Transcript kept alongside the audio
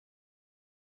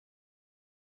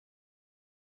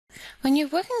When you're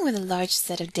working with a large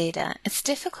set of data, it's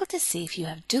difficult to see if you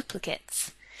have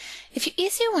duplicates. If you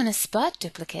easily want to spot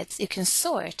duplicates, you can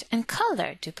sort and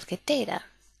color duplicate data.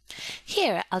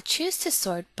 Here, I'll choose to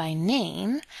sort by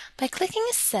name by clicking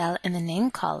a cell in the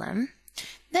name column.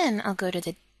 Then I'll go to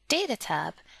the Data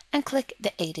tab and click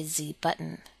the A to Z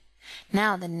button.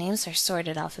 Now the names are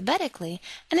sorted alphabetically,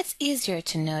 and it's easier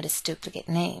to notice duplicate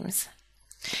names.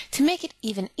 To make it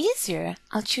even easier,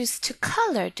 I'll choose to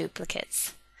color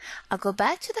duplicates. I'll go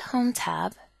back to the Home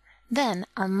tab. Then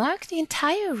I'll mark the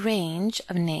entire range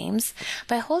of names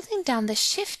by holding down the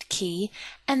Shift key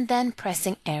and then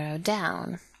pressing arrow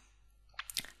down.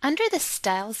 Under the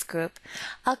Styles group,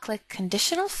 I'll click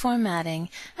Conditional Formatting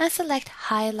and select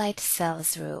Highlight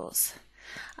Cells Rules.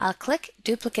 I'll click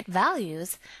Duplicate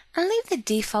Values and leave the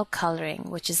default coloring,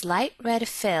 which is light red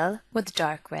fill with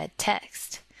dark red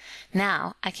text.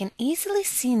 Now I can easily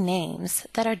see names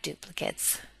that are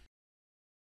duplicates.